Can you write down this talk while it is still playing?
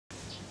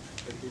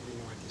even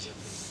know what is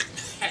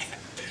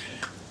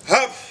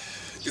happening.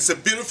 It's a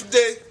beautiful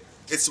day.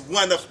 It's a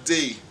wonderful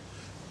day.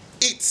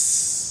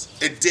 It's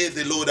a day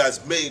the Lord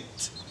has made.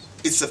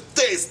 It's a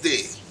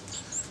Thursday,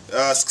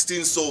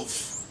 16th of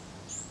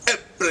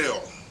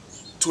April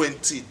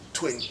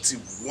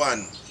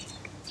 2021.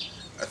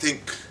 I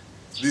think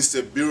this is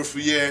a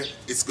beautiful year.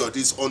 It's got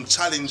its own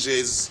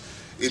challenges.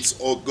 It's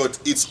all got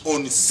its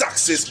own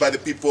success by the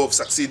people who have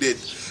succeeded.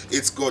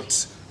 It's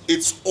got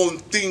its own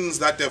things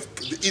that have,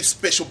 its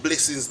special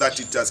blessings that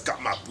it has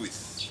come up with.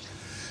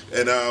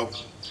 And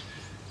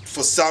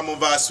for some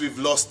of us, we've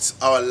lost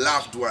our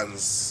loved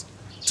ones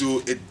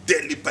to a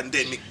deadly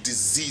pandemic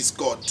disease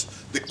called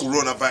the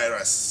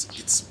coronavirus.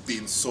 It's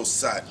been so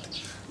sad.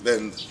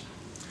 Then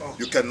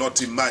you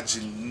cannot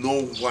imagine,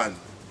 no one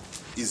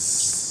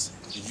is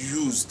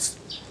used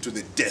to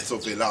the death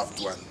of a loved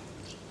one.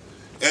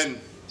 And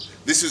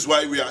this is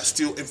why we are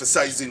still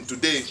emphasizing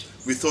today.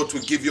 We thought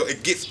we'd give you a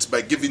gift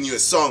by giving you a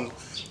song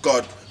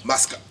called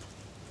Mask Up.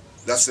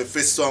 That's the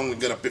first song we're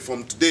going to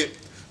perform today,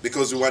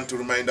 because we want to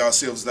remind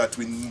ourselves that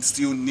we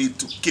still need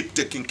to keep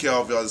taking care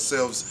of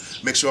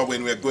ourselves. Make sure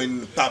when we're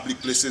going in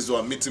public places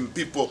or meeting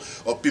people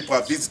or people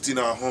are visiting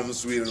our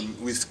homes, we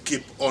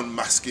keep on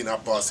masking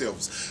up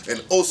ourselves.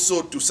 And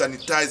also to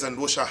sanitize and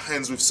wash our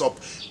hands with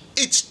soap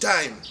each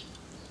time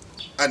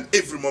and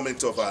every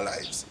moment of our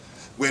lives.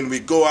 When we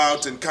go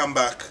out and come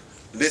back,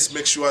 let's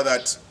make sure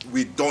that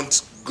we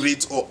don't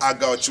greet or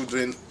hug our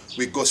children.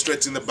 We go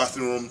straight in the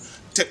bathroom,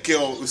 take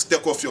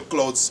off your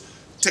clothes,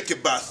 take a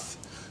bath,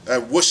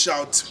 wash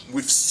out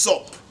with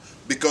soap,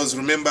 because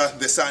remember,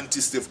 the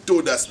scientists have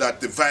told us that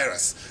the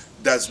virus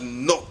does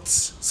not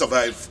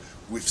survive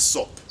with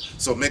soap.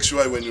 So make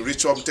sure when you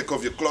reach home, take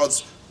off your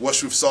clothes,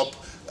 wash with soap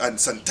and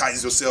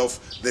sanitize yourself,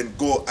 then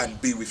go and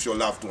be with your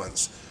loved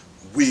ones.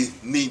 We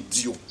need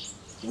you.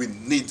 We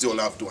need your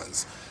loved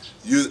ones.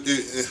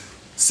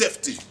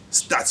 Safety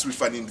starts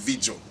with an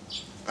individual,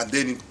 and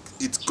then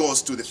it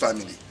goes to the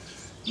family.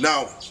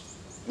 Now,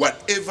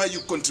 whatever you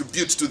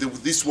contribute to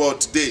this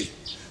world today,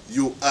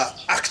 you are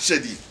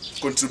actually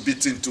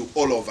contributing to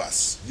all of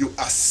us. You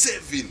are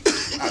saving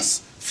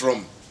us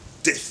from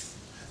death.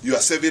 You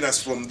are saving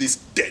us from this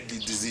deadly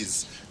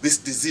disease. This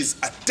disease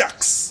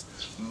attacks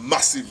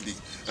massively,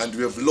 and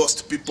we have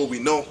lost people we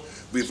know.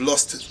 We've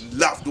lost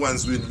loved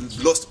ones.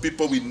 We've lost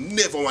people we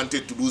never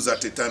wanted to lose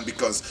at a time,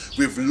 because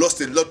we've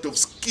lost a lot of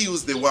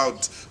skills the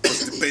world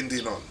was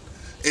depending on.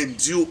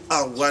 And you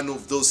are one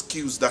of those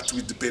skills that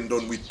we depend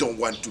on, we don't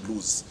want to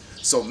lose.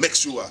 So make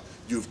sure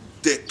you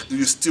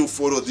still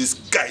follow these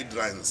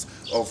guidelines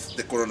of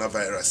the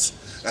coronavirus.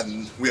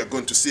 And we are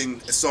going to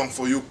sing a song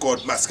for you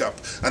called Mask Up.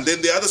 And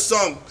then the other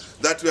song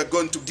that we are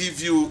going to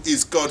give you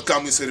is called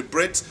Come We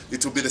Celebrate.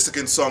 It will be the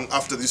second song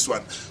after this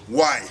one.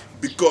 Why?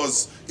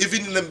 Because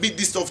even in the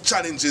midst of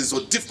challenges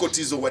or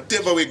difficulties or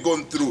whatever we're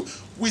going through,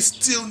 we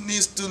still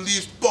need to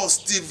live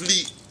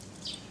positively.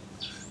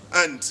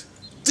 And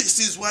this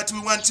is what we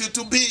want you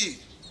to be,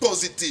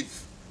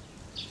 positive.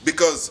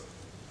 Because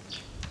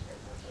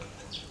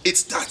it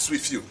starts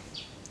with you.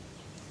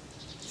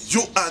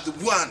 You are the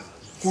one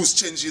who's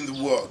changing the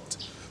world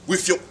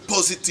with your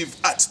positive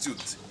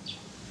attitude.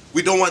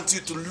 We don't want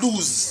you to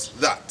lose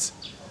that.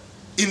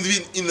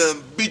 Even in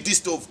the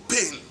midst of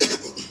pain,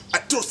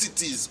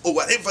 atrocities, or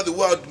whatever the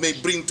world may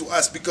bring to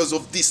us because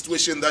of this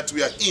situation that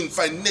we are in,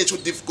 financial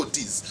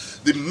difficulties,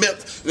 the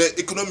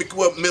economic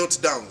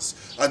meltdowns,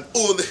 and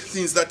all the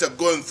things that are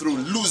going through,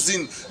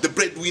 losing the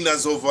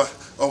breadwinners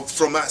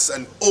from us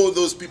and all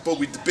those people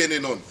we're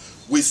depending on.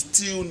 We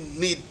still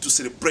need to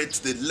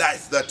celebrate the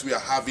life that we are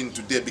having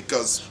today,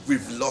 because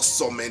we've lost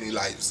so many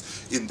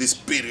lives in this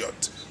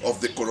period of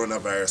the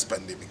coronavirus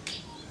pandemic.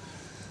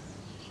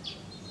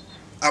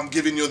 I'm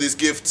giving you this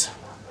gift,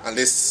 and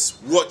let's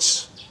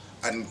watch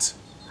and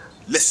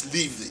let's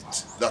live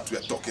it that we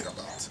are talking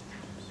about.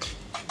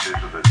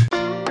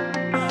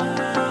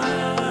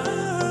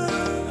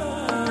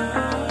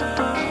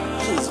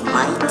 He's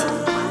mighty.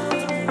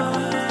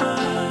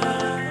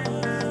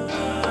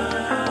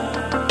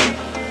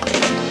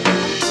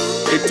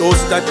 It all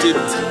started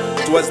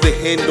towards the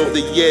end of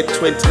the year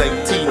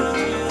 2019.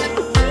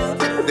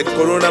 The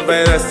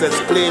coronavirus has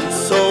claimed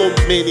so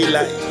many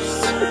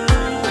lives,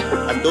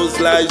 and those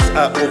lives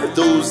are of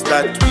those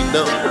that we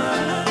know.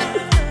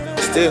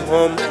 Stay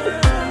home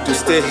to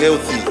stay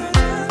healthy,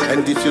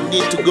 and if you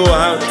need to go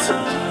out,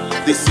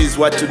 this is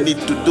what you need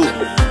to do.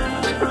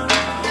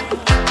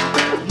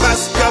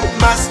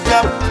 Mask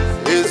up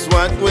is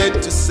one way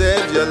to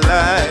save your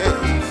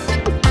life.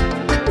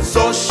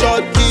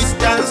 Social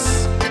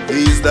distance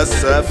is the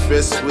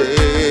safest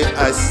way,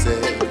 I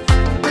say.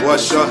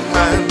 Wash your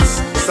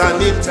hands,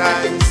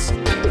 sanitize.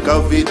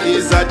 COVID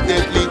is a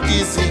deadly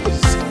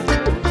disease.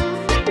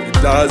 It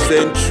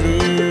doesn't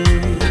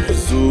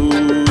choose who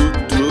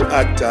to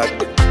attack.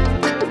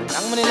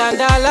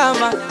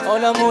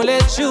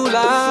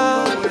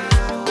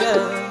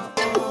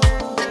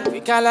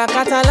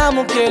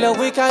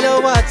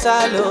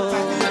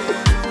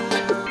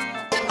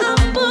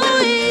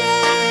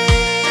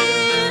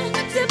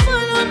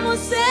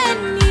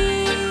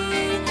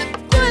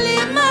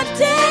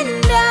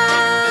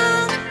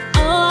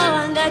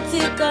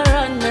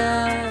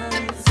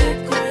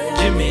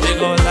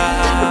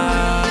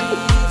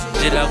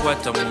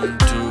 pata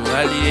muntu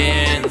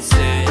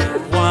aliense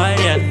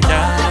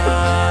wayanda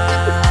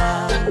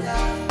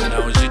na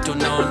ujito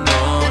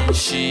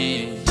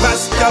nononshi.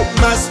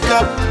 Mask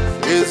up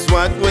is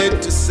one way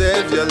to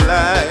save your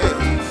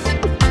life.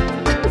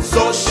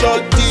 Social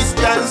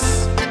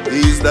distance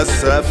is the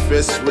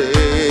safest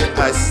way,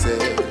 I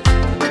say.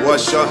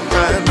 Wash your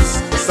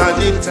hands,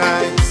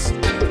 sanitize.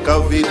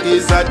 COVID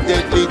is a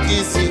deadly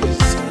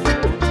disease.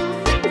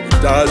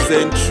 It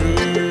doesn't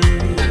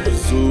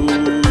choose who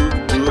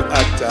to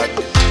attack.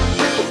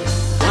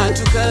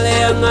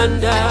 Atukale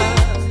amanda,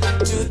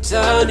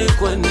 tutani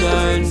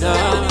kwenda.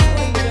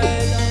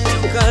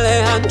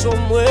 Tukale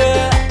antomwe,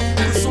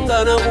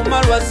 kusungana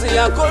kumalwazi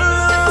ya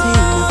kolo.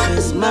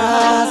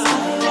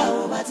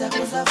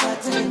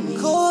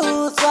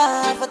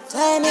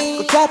 Kuzafateni,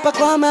 kutapa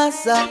kwa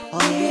masa,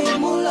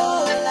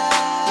 mulola.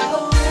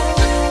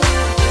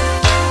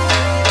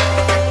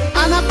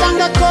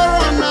 Anapanga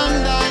corona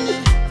ndani,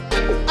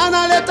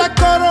 analeta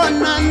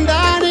corona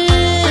ndani.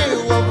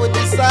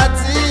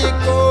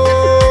 Wavutisatiko,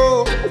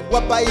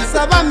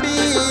 wapaisa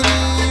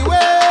bambiriwe.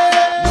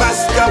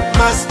 Mask up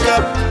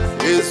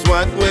is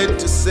one way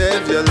to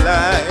save your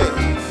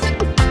life.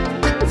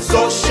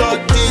 Social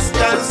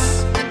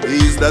distance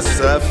is the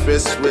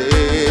safest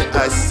way,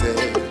 I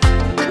say.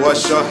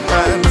 Wash your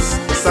hands,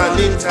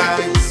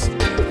 sanitize.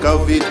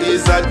 COVID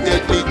is a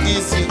deadly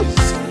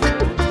disease.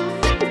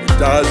 It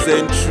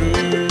doesn't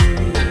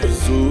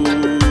choose who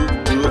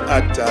to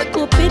attack.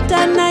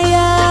 Kupita na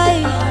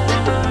yai,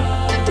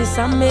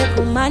 tisame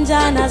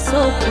kumanja na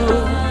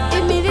sopu.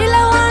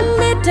 Imirila 1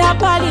 meter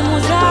pali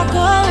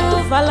muzako.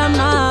 Vala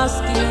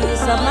maski,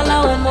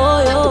 samala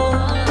umoyo.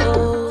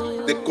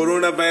 The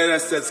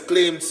coronavirus has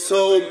claimed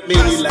so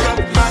many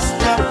lives,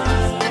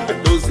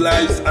 but those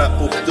lives are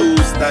of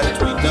those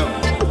that we know.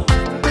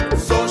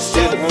 So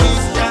stay home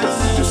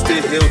to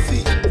stay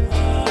healthy.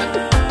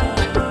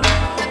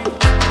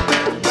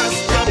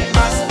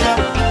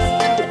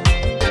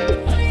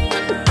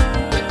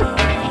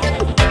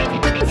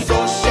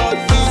 Social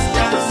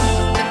distance.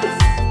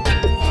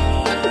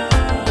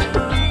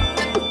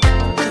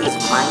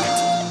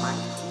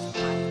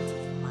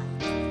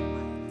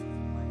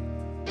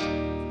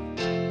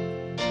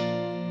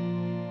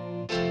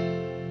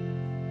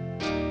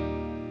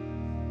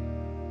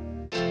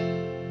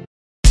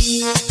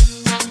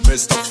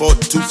 Mr.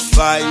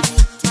 425,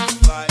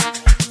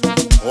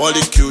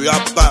 Holy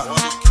Kuyapa,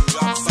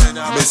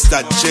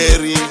 Mr.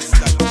 Jerry,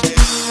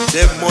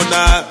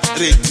 Demona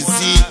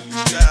Retizi,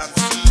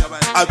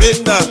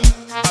 Abenda,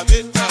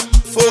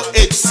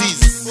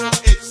 4HCs,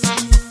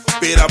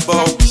 Perabo,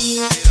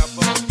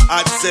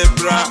 at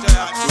Zebra,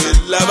 we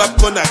love a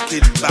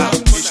Konakita,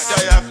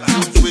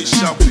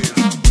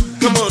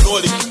 come on,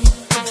 Holy,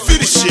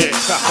 finish it.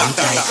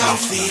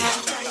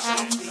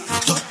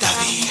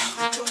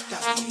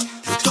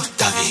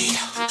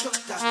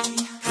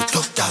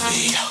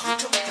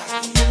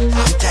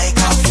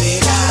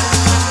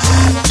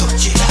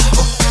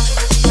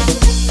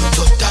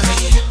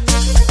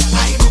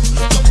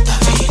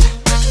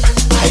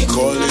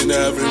 Calling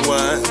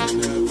everyone,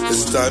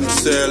 it's time to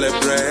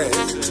celebrate.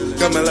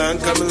 Come along,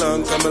 come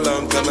along, come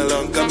along, come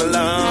along, come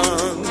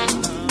along.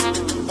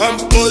 I'm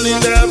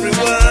calling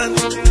everyone,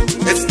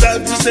 it's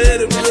time to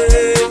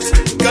celebrate.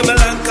 Come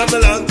along, come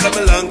along, come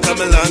along,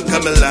 come along,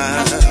 come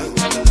along.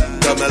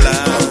 Come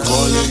along. I'm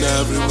calling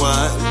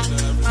everyone,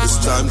 it's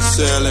time to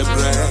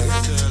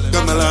celebrate.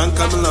 Come along,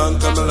 come along,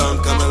 come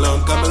along, come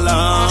along, come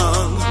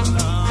along.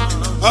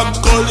 I'm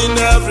calling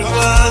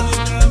everyone,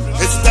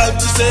 it's time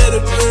to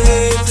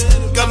celebrate.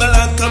 Come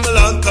along, come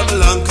along, come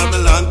along, come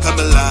along, come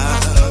along,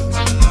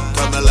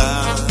 come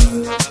along.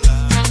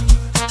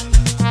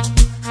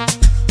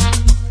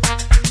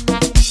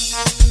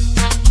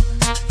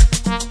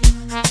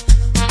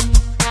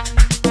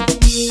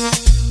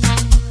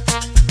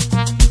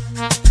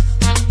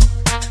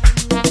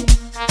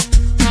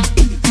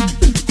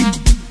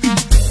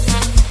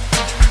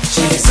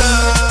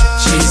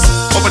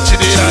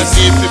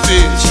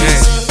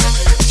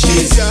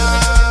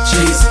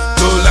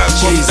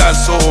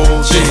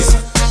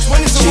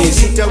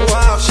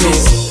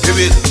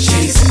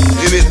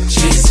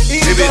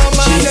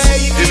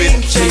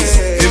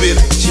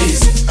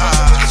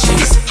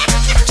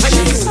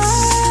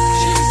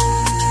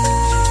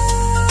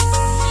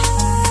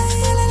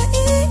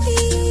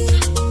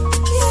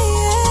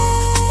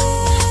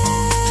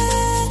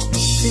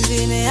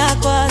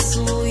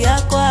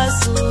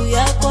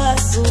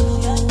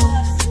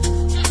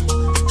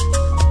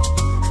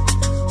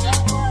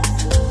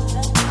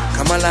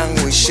 Come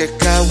along, we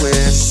shake our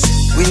waist.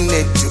 We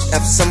need to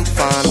have some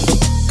fun.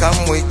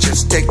 Come, we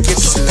just take it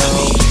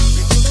slow.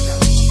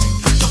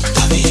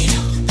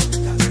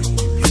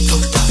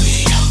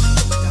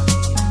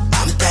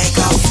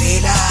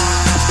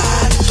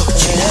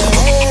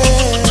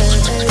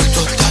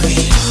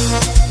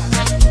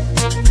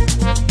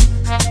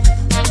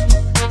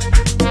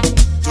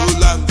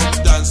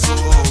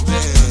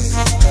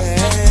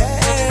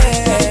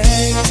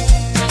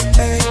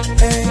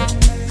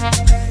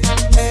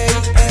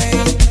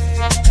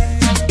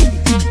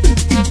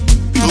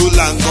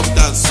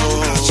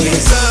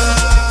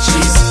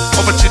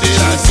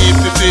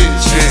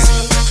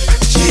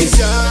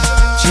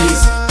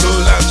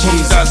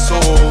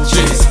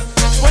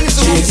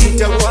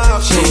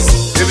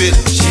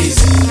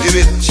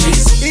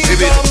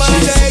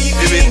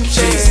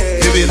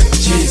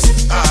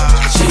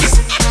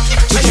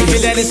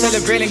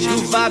 celebrating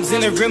good vibes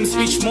in the room.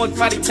 Switch mode,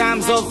 party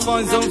times, all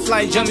phones on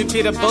fly. Johnny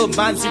Peter, Bob,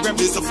 Bansi,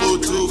 Mr.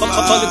 425.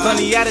 Public on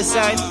the other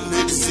side.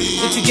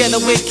 We're together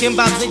with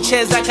kimbabs and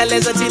chairs like a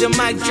laser till the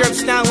mic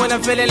drops down when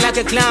I'm feeling like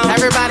a clown.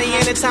 Everybody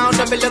in the town,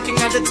 don't be looking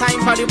at the time.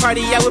 Party,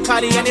 party, yeah, we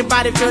party.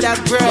 Anybody feel that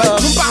bro?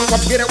 Wajumba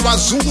wapire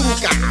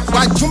wazunguruka.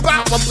 Wajumba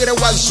wapire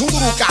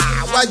wazunguruka.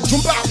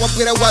 Wajumba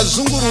wapire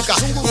wazunguruka.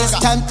 It's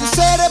time to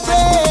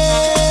celebrate.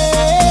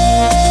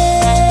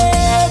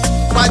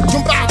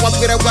 Wajumba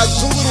wapire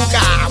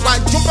wazunguruka.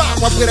 Wajumba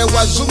wapire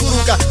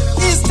wazunguruka.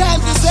 It's time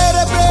to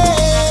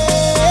celebrate.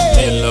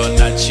 Hello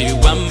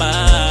nachiwama,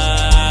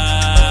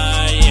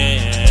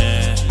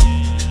 yeah.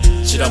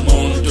 Chira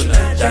muntu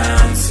na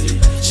dansi,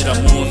 chira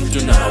muntu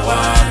na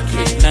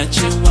wake.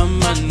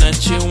 Nachiwama,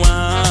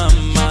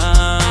 nachiwama.